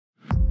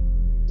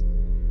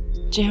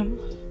Jim?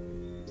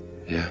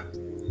 Yeah?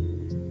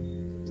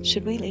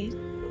 Should we leave?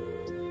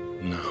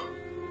 No.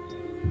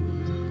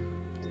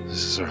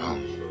 This is our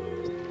home.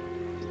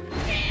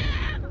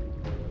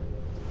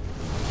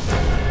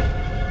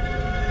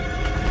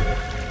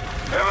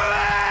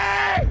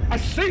 Emily! I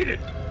seen it!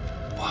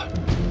 What?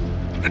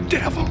 The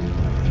devil!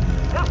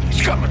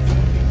 He's coming for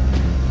me.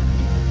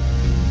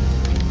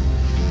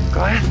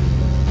 Wyatt?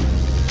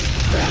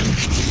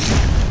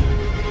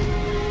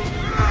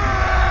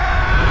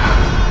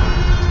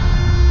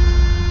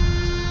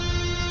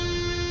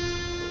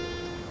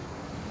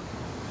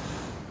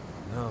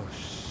 No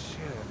shit.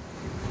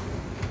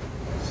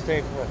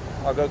 Stay put.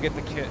 I'll go get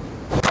the kid.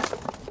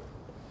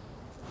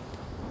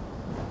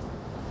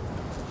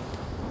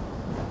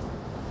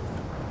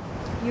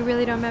 You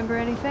really don't remember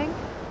anything?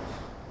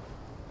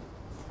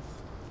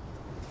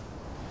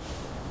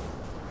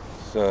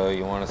 So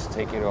you want us to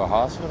take you to a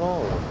hospital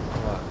or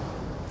what?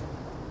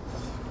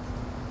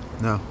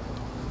 No.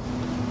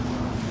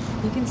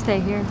 You can stay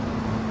here.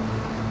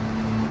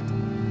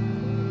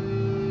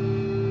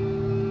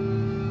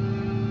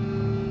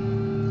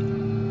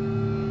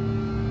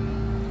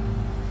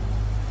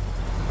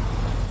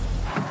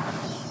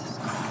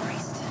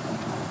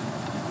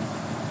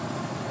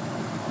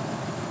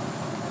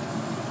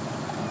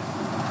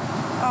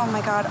 Oh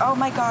my God, oh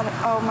my God,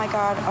 oh my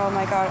God, oh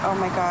my God, oh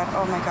my God,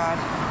 oh my God.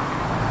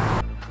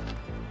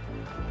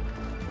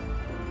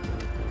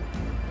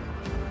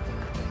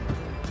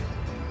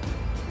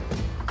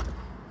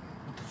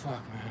 What the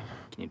fuck, man?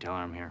 Can you tell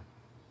her I'm here?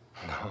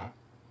 No.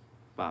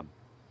 Bob,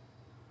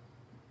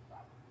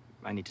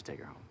 I need to take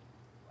her home.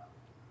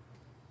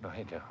 No,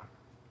 you don't.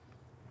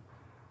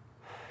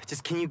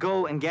 Just, can you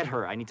go and get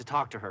her? I need to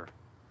talk to her.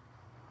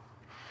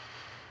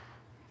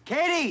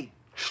 Katie!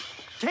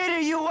 Katie,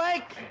 are you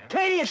awake?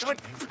 Katie, it's...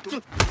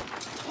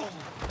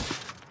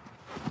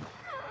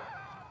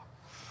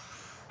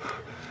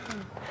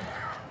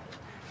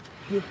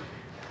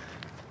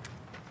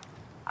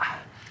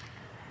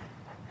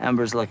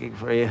 Amber's looking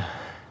for you.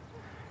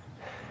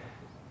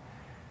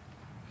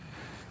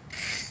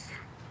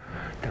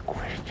 The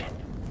question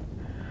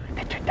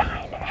that you're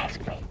dying to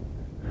ask me.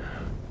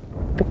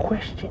 The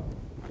question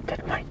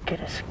that might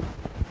get us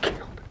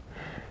killed.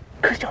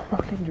 Because you're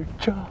ruining your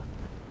job.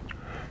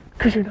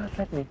 Because you're not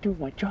letting me do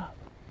my job.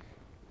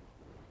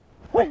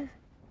 What is it?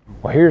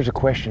 Well, here's a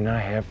question I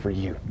have for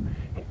you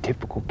in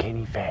typical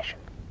Kenny fashion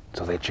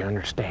so that you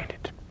understand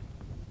it.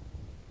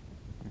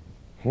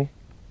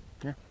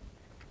 Yeah.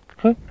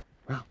 Well,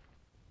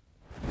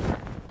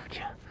 would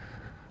you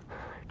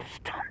just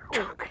stop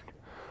talking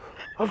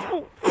of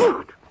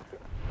food?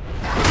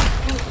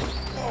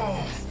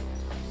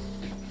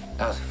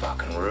 That was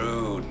fucking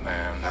rude,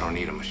 man. I don't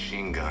need a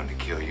machine gun to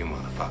kill you,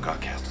 motherfucker. I'll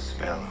cast a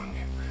spell on you.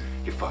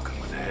 You're fucking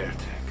with a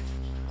heretic.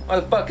 Why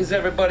the fuck is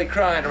everybody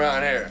crying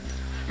around here?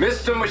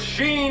 Mr.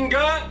 Machine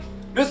Gun?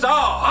 This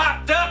all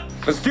hopped up?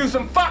 Let's do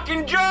some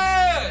fucking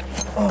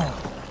drugs! Oh,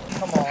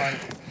 come on.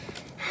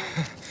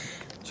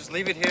 Just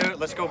leave it here.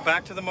 Let's go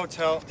back to the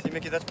motel. See,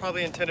 Mickey, that's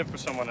probably intended for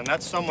someone, and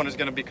that someone is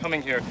gonna be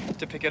coming here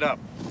to pick it up.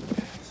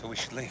 So we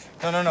should leave.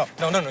 No.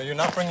 You're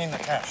not bringing the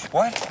cash.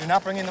 What? You're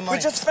not bringing the money.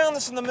 We just found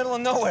this in the middle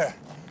of nowhere.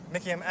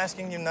 Mickey, I'm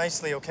asking you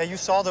nicely, okay? You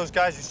saw those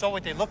guys. You saw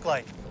what they look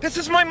like. This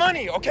is my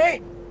money,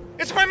 okay?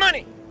 It's my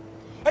money.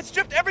 I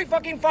stripped every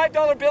fucking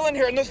 $5 bill in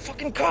here, and those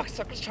fucking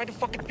cocksuckers tried to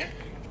fucking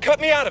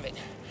cut me out of it.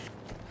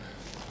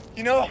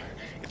 You know,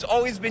 it's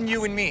always been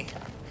you and me,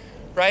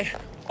 right?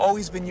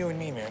 Always been you and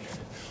me, man.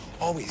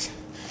 Always.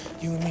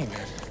 You and me,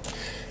 man.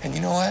 And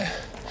you know what?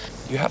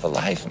 You have a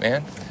life,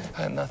 man.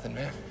 I have nothing,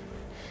 man.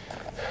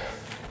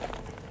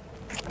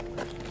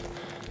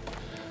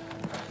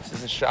 This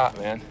is a shot,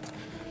 man.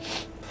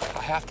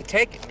 I have to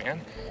take it,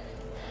 man.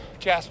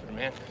 Jasper,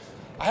 man.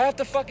 I have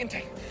to fucking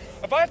take it.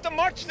 If I have to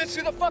march this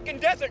through the fucking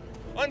desert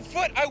on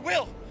foot, I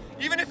will.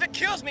 Even if it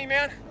kills me,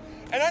 man.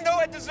 And I know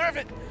I deserve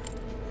it.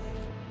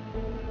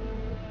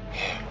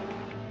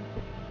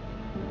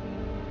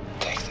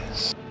 Take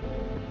this.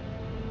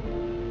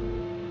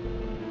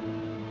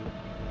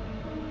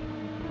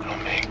 I'll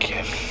make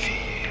you feel